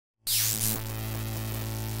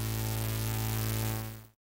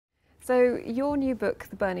So your new book,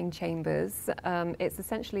 The Burning Chambers, it's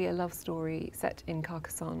essentially a love story set in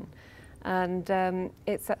Carcassonne. And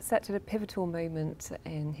it's set at a pivotal moment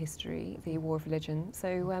in history, the War of Religion.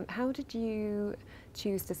 So how did you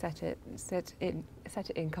choose to set it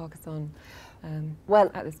in Carcassonne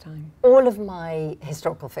at this time? All of my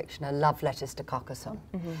historical fiction are love letters to Carcassonne.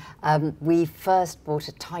 We first bought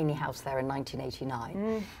a tiny house there in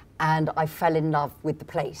 1989, and I fell in love with the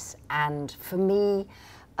place. And for me,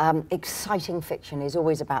 exciting fiction is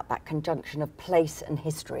always about that conjunction of place and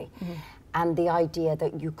history. And the idea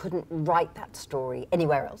that you couldn't write that story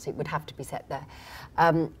anywhere else, it would have to be set there.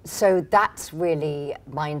 So that's really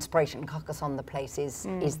my inspiration. Carcassonne, the place, is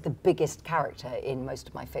the biggest character in most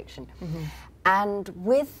of my fiction. And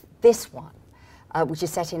with this one, which is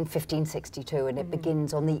set in 1562, and it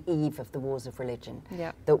begins on the eve of the Wars of Religion,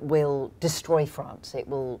 that will destroy France. It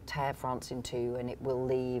will tear France in two, and it will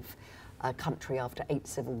leave a country after 8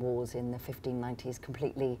 civil wars in the 1590s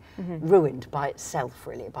completely ruined by itself,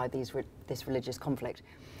 really, by this religious conflict.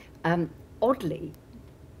 Oddly,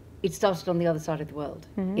 it started on the other side of the world.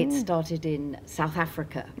 It started in South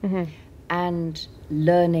Africa, and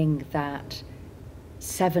learning that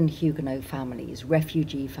 7 Huguenot families,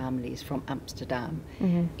 refugee families from Amsterdam,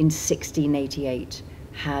 in 1688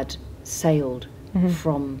 had sailed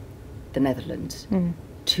from the Netherlands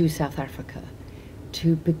to South Africa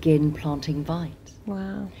to begin planting vines.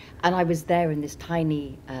 Wow. And I was there in this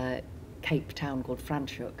tiny Cape town called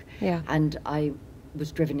Franschhoek, and I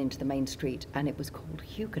was driven into the main street, and it was called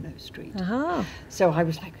Huguenot Street. So I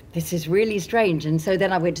was like, this is really strange. And so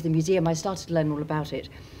then I went to the museum, I started to learn all about it.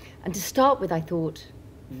 And to start with, I thought,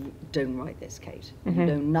 don't write this, Kate. You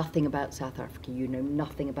know nothing about South Africa, you know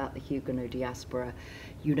nothing about the Huguenot diaspora,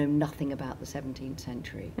 you know nothing about the 17th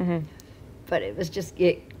century. But it was just,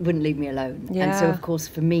 it wouldn't leave me alone. And so, of course,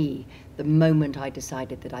 for me, the moment I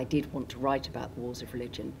decided that I did want to write about the Wars of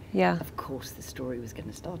Religion, of course the story was going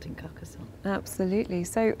to start in Carcassonne. Absolutely.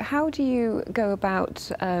 So how do you go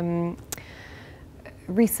about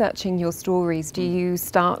researching your stories? Do you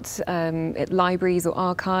start at libraries or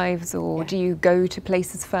archives, or do you go to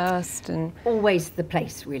places first? And always the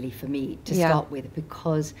place, really, for me, to start with,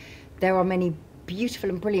 because there are many beautiful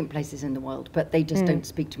and brilliant places in the world, but they just don't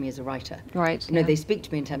speak to me as a writer. Right. You know, they speak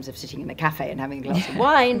to me in terms of sitting in a cafe and having a glass of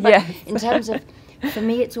wine, but in terms of, for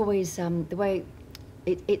me, it's always the way,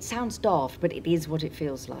 it sounds daft, but it is what it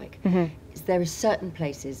feels like. There are certain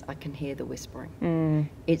places I can hear the whispering.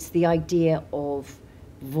 It's the idea of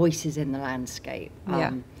voices in the landscape,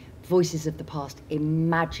 voices of the past,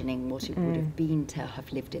 imagining what it would have been to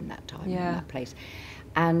have lived in that time, in that place.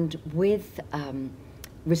 And with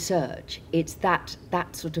research, it's that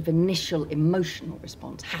sort of initial emotional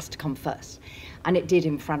response has to come first. And it did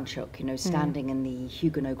in Franschhoek, you know, standing in the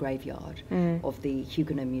Huguenot graveyard of the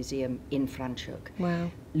Huguenot Museum in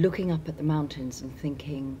Franschhoek, looking up at the mountains and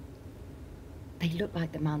thinking, they look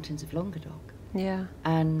like the mountains of Languedoc.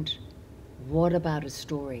 And what about a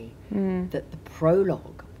story that the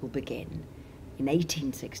prologue will begin in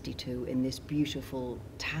 1862 in this beautiful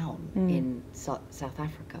town in South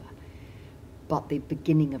Africa? But the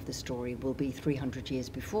beginning of the story will be 300 years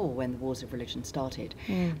before, when the Wars of Religion started.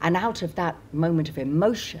 And out of that moment of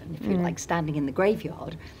emotion, if you like, standing in the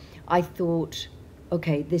graveyard, I thought,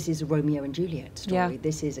 okay, this is a Romeo and Juliet story.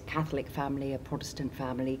 This is a Catholic family, a Protestant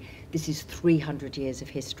family. This is 300 years of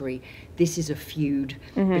history. This is a feud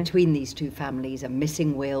between these two families, a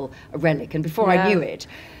missing will, a relic. And before I knew it,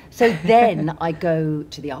 so then I go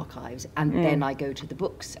to the archives, and then I go to the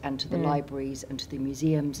books and to the libraries and to the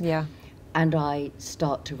museums. And I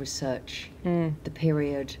start to research the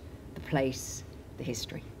period, the place, the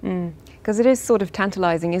history. Because it is sort of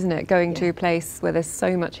tantalising, isn't it, going to a place where there's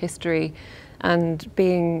so much history and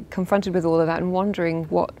being confronted with all of that and wondering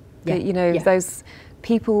what, you know, those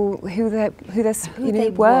people, who they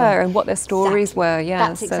were and what their stories were.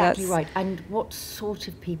 That's exactly right. And what sort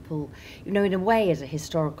of people, you know, in a way, as a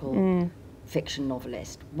historical fiction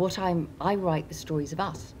novelist, I write the stories of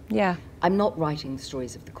us. I'm not writing the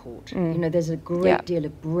stories of the court. You know, there's a great deal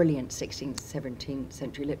of brilliant 16th, 17th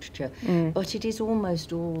century literature, but it is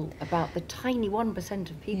almost all about the tiny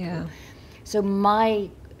 1% of people. So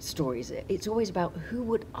my stories, it's always about who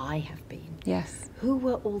would I have been? Who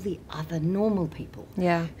were all the other normal people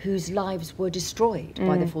whose lives were destroyed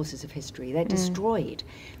by the forces of history? They're destroyed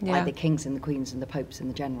by the kings and the queens and the popes and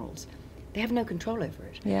the generals. They have no control over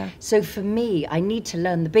it. So for me, I need to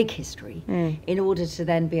learn the big history in order to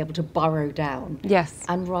then be able to burrow down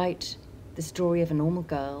and write the story of a normal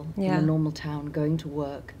girl in a normal town going to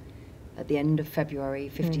work at the end of February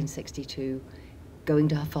 1562, going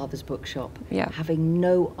to her father's bookshop, having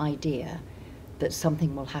no idea that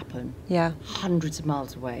something will happen hundreds of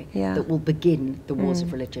miles away that will begin the wars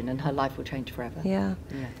of religion, and her life will change forever. Yeah.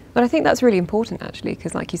 But I think that's really important, actually,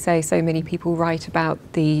 because, like you say, so many people write about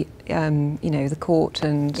the, the court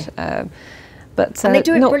and. But and they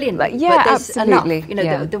do it brilliantly. But absolutely. Enough. You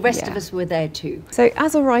know, the rest of us were there too. So,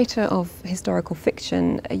 as a writer of historical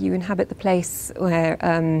fiction, you inhabit the place where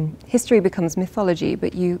history becomes mythology,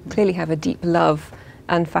 but you clearly have a deep love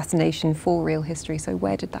and fascination for real history. So,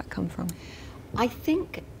 where did that come from? I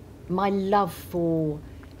think my love for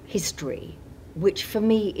history, which for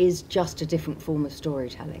me is just a different form of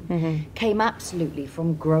storytelling, came absolutely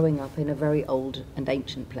from growing up in a very old and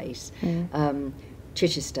ancient place,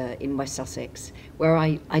 Chichester in West Sussex, where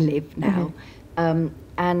I live now.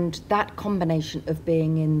 And that combination of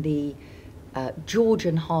being in the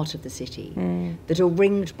Georgian heart of the city that are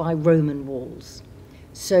ringed by Roman walls.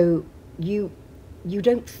 So you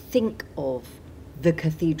don't think of the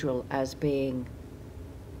cathedral as being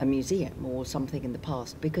a museum or something in the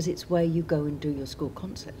past, because it's where you go and do your school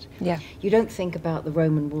concert. Yeah. You don't think about the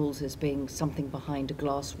Roman walls as being something behind a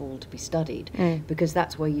glass wall to be studied, because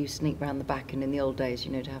that's where you sneak round the back, and in the old days,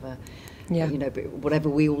 to have a, whatever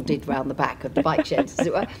we all did round the back of the bike sheds, as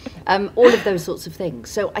it were, all of those sorts of things.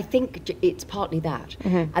 So I think it's partly that.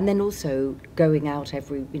 And then also going out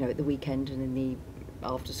every, at the weekend and in the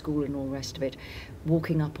after school and all the rest of it,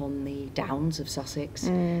 walking up on the downs of Sussex,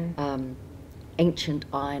 ancient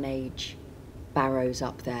Iron Age barrows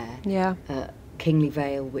up there, Kingly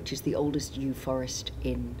Vale, which is the oldest yew forest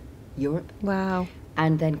in Europe. Wow.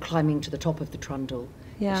 And then climbing to the top of the Trundle,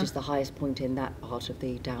 which is the highest point in that part of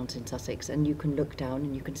the downs in Sussex, and you can look down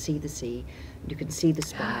and you can see the sea, and you can see the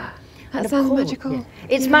spire. That sounds magical. Yeah.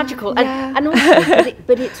 It's magical, and also,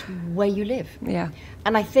 but it's where you live. Yeah.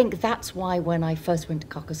 And I think that's why when I first went to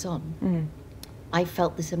Carcassonne, I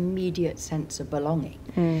felt this immediate sense of belonging,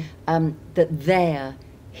 that there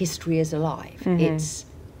history is alive. It's,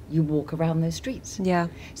 you walk around those streets. Yeah.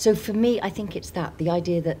 So for me, I think it's that, the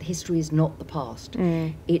idea that history is not the past.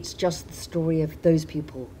 It's just the story of those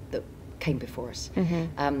people that came before us.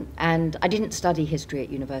 And I didn't study history at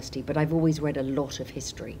university, but I've always read a lot of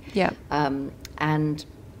history. Yeah. And,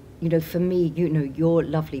 for me, your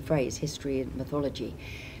lovely phrase, history and mythology,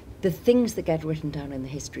 the things that get written down in the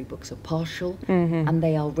history books are partial, and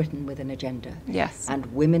they are written with an agenda. Yes. And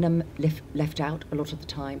women are left out a lot of the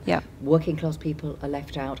time. Yeah. Working class people are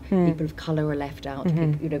left out. People of colour are left out.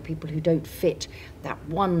 People who don't fit that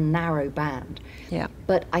one narrow band. Yeah.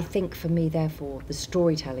 But I think for me, therefore, the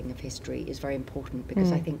storytelling of history is very important,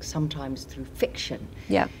 because I think sometimes through fiction,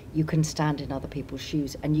 you can stand in other people's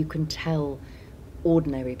shoes and you can tell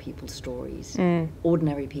ordinary people's stories,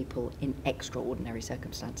 ordinary people in extraordinary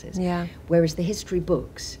circumstances. Yeah. Whereas the history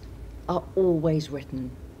books are always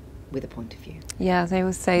written with a point of view. Yeah, they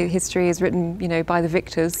always say history is written, by the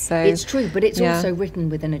victors. So it's true, but it's also written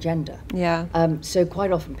with an agenda. Yeah. So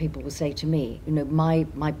quite often people will say to me,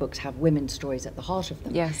 my books have women's stories at the heart of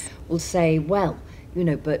them. Yes. Will say, well,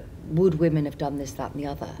 but would women have done this, that, and the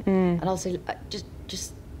other? And I'll say,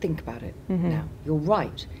 just think about it now. You're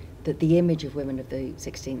right that the image of women of the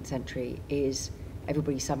 16th century is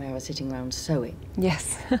everybody somehow is sitting around sewing.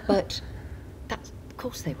 Yes. But that's, of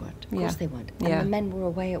course they weren't. Of course they weren't. And the men were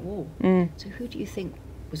away at war. So who do you think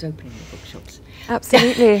was opening the bookshops?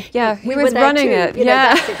 Absolutely. Yeah. Who was running it?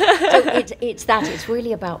 So it's that. It's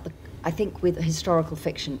really about the. I think with historical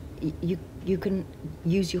fiction, you can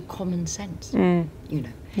use your common sense.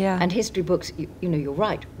 Yeah. And history books, you're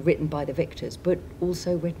right, written by the victors, but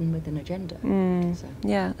also written with an agenda. So.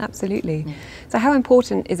 Yeah, absolutely. Yeah. So how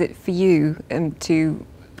important is it for you to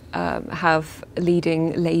have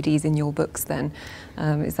leading ladies in your books then?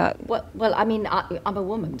 Is that... Well, I mean, I'm a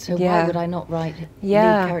woman, so why would I not write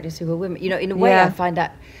lead characters who are women? In a way I find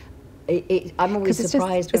that... I'm always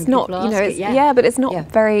surprised when people ask it. But it's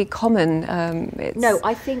not very common. No,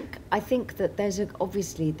 I think that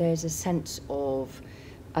there's a sense of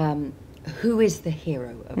who is the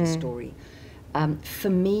hero of a story. For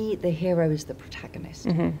me, the hero is the protagonist,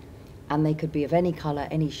 and they could be of any colour,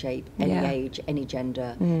 any shape, any age, any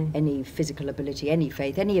gender, any physical ability, any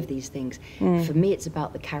faith, any of these things. For me, it's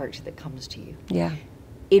about the character that comes to you. Yeah.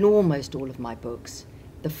 In almost all of my books,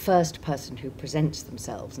 the first person who presents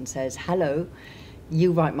themselves and says, hello,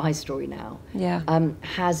 you write my story now,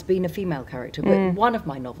 has been a female character. But one of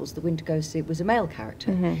my novels, The Winter Ghost, it was a male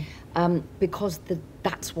character, because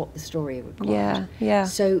that's what the story required. Yeah.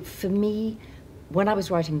 So for me, when I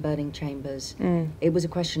was writing Burning Chambers, it was a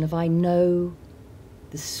question of, I know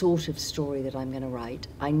the sort of story that I'm going to write.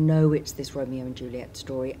 I know it's this Romeo and Juliet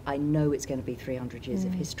story. I know it's going to be 300 years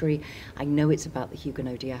of history. I know it's about the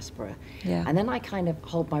Huguenot diaspora. Yeah. And then I kind of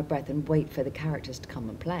hold my breath and wait for the characters to come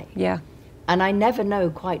and play. Yeah. And I never know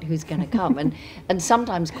quite who's going to come. And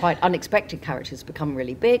sometimes quite unexpected characters become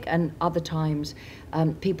really big, and other times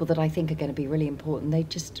people that I think are going to be really important,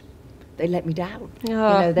 they let me down.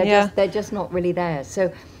 Oh, They're just not really there.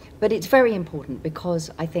 So, but it's very important,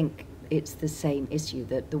 because I think it's the same issue,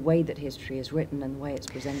 that the way that history is written and the way it's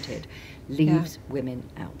presented leaves women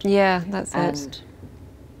out. Yeah, that's it. And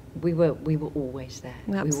we were always there.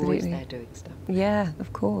 Absolutely. We were always there doing stuff. Yeah,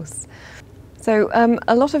 of course. So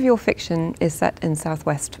a lot of your fiction is set in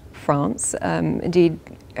southwest France. Indeed,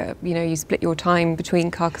 you split your time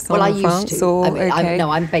between Carcassonne and France. Used to. Or,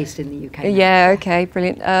 I'm based in the UK now. Yeah, okay,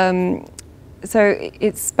 brilliant. So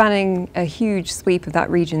it's spanning a huge sweep of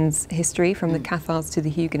that region's history, from the Cathars to the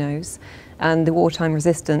Huguenots and the wartime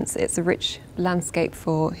resistance. It's a rich landscape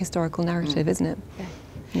for historical narrative, isn't it?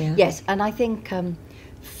 Yeah. Yes, and I think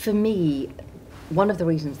for me, one of the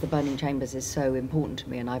reasons The Burning Chambers is so important to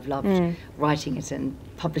me, and I've loved writing it and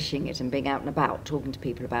publishing it and being out and about talking to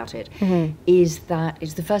people about it, is that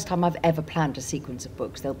it's the first time I've ever planned a sequence of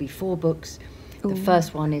books. There'll be 4 books. The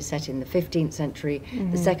first one is set in the 15th century,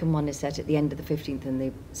 the second one is set at the end of the 15th and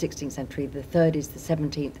the 16th century, the third is the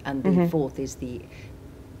 17th, and the fourth is the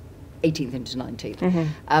 18th into 19th.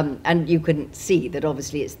 And you can see that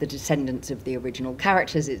obviously it's the descendants of the original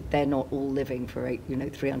characters. They're not all living for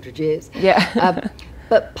 300 years. Yeah.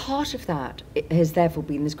 But part of that has therefore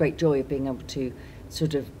been this great joy of being able to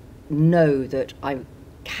sort of know that I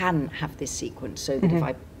can have this sequence, so that if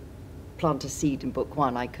I plant a seed in book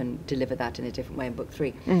 1, I can deliver that in a different way in book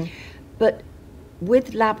 3. But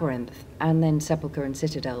with Labyrinth and then Sepulchre and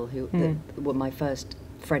Citadel, who were my first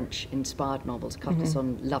French-inspired novels,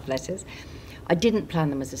 Carcassonne love letters, I didn't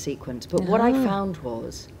plan them as a sequence. But what I found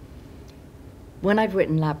was, when I'd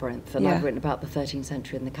written Labyrinth and I'd written about the 13th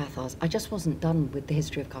century and the Cathars, I just wasn't done with the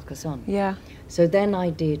history of Carcassonne. Yeah. So then I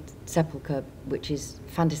did Sepulchre, which is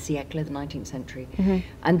fin de siècle, the 19th century.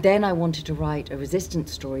 And then I wanted to write a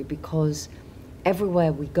resistance story, because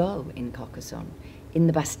everywhere we go in Carcassonne, in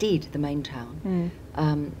the Bastide, the main town,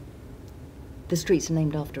 the streets are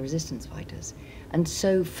named after resistance fighters. And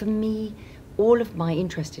so for me, all of my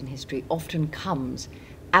interest in history often comes,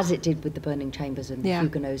 as it did with the Burning Chambers and the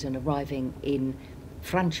Huguenots, and arriving in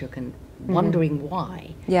Franschhoek and wondering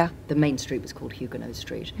why the main street was called Huguenot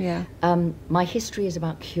Street. Yeah. My history is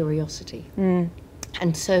about curiosity.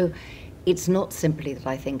 And so it's not simply that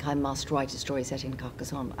I think I must write a story set in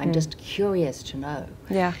Carcassonne. I'm just curious to know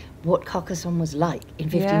what Carcassonne was like in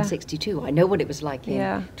 1562. I know what it was like in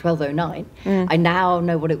 1209. I now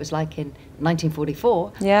know what it was like in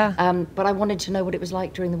 1944. But I wanted to know what it was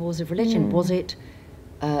like during the Wars of Religion. Was it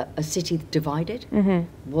a city divided?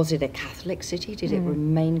 Was it a Catholic city? Did it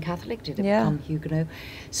remain Catholic? Did it become Huguenot?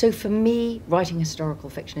 So for me, writing historical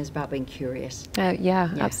fiction is about being curious.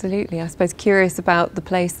 Absolutely. I suppose curious about the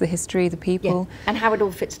place, the history, the people. And how it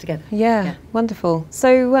all fits together. Wonderful.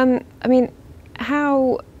 So, I mean,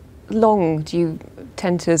 how long do you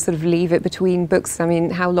tend to sort of leave it between books? I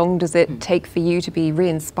mean, how long does it take for you to be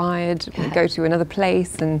re-inspired, go to another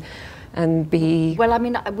place and be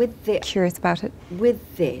curious about it?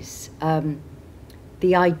 With this,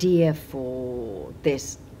 the idea for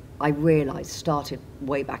this, I realised, started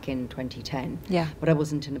way back in 2010. But I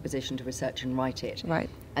wasn't in a position to research and write it. Right.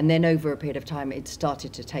 And then over a period of time, it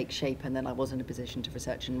started to take shape, and then I was in a position to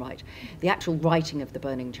research and write. The actual writing of The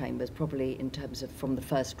Burning Chambers, probably in terms of from the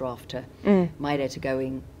first draft to my editor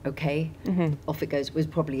going, off it goes, was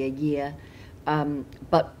probably a year.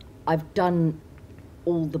 But I've done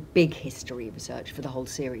all the big history research for the whole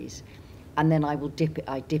series, and then I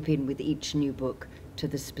dip in with each new book to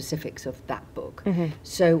the specifics of that book.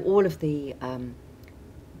 So all of the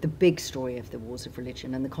big story of the Wars of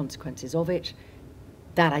Religion and the consequences of it,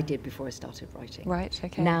 that I did before I started writing. Right,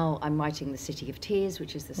 okay. Now I'm writing The City of Tears,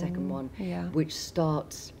 which is the second one, which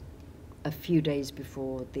starts a few days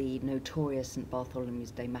before the notorious St.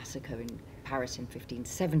 Bartholomew's Day massacre in Paris in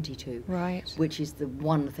 1572, which is the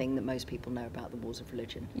one thing that most people know about the Wars of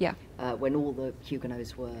Religion, when all the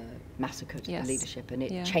Huguenots were massacred, the leadership, and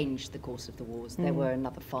it changed the course of the wars. There were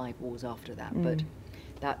another 5 wars after that, but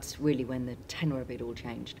that's really when the tenor of it all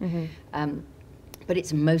changed. But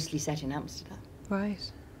it's mostly set in Amsterdam.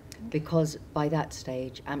 Right. Because by that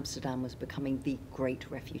stage, Amsterdam was becoming the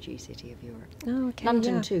great refugee city of Europe. Oh, okay.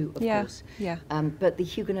 London too, of course. Yeah. But the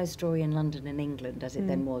Huguenot story in London and England, as it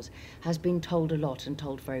then was, has been told a lot and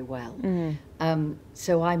told very well.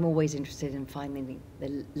 So I'm always interested in finding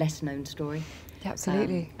the less known story.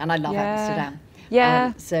 Absolutely. And I love Amsterdam.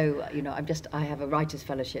 Yeah. So, you know, I have a writer's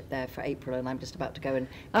fellowship there for April, and I'm just about to go and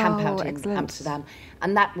camp out in Amsterdam.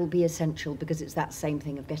 And that will be essential because it's that same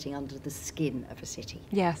thing of getting under the skin of a city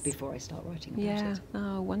before I start writing about it.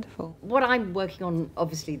 Oh, wonderful. What I'm working on,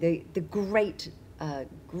 obviously, the great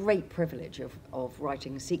privilege of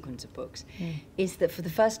writing a sequence of books is that for the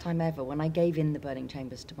first time ever, when I gave in The Burning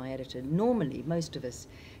Chambers to my editor, normally most of us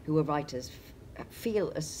who are writers feel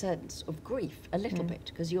a sense of grief a little bit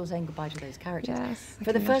because you're saying goodbye to those characters. Yes,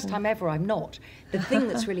 for the first time ever, I'm not. The thing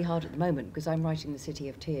that's really hard at the moment, because I'm writing The City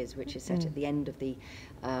of Tears, which is set at the end of the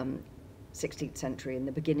 16th century and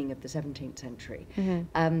the beginning of the 17th century,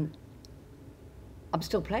 I'm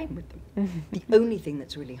still playing with them. The only thing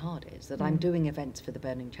that's really hard is that I'm doing events for The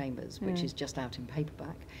Burning Chambers, which is just out in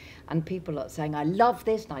paperback, and people are saying, I love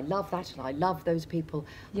this and I love that and I love those people.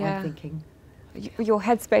 I'm thinking, your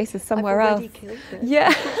headspace is somewhere else. Killed it.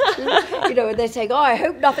 Yeah. You know, and they're saying, oh, I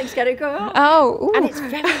hope nothing's going to go on. Oh. Ooh. And it's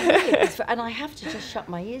very weird. And I have to just shut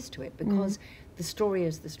my ears to it because the story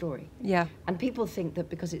is the story. Yeah. And people think that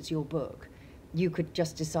because it's your book, you could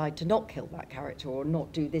just decide to not kill that character or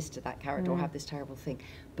not do this to that character or have this terrible thing.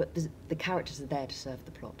 But the characters are there to serve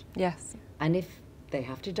the plot. Yes. And if they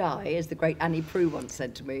have to die, as the great Annie Proulx once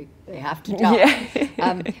said to me, they have to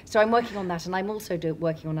die. So I'm working on that, and I'm also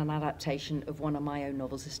working on an adaptation of one of my own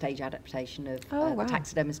novels, a stage adaptation of The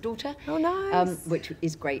Taxidermist's Daughter. Oh, nice. Which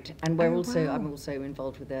is great. And I'm also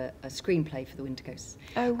involved with a screenplay for The Winter Ghosts.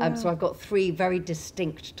 Oh, wow. So I've got 3 very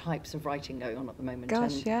distinct types of writing going on at the moment.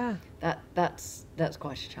 Gosh, and that's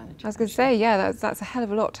quite a challenge. I was going to say, that's a hell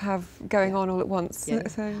of a lot to have going on all at once. Yeah.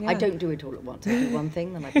 So, I don't do it all at once. I do one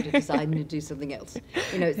thing, then I put it aside and do something else.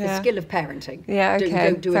 You know, it's the skill of parenting. Yeah, okay,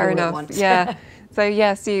 don't do fair it all enough. at once. Yeah. So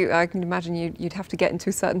yes, I can imagine you'd have to get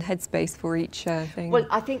into a certain headspace for each thing. Well,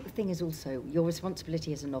 I think the thing is also your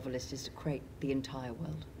responsibility as a novelist is to create the entire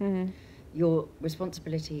world. Your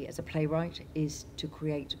responsibility as a playwright is to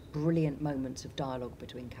create brilliant moments of dialogue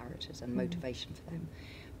between characters and motivation for them.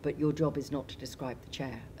 But your job is not to describe the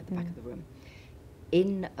chair at the back of the room.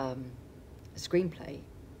 In a screenplay,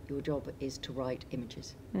 your job is to write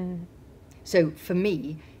images. So for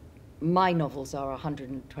me, my novels are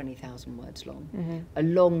 120,000 words long. A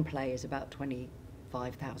long play is about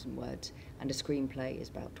 25,000 words, and a screenplay is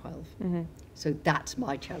about 12. So that's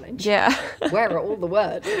my challenge. Yeah. Where are all the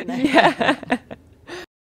words? Yeah.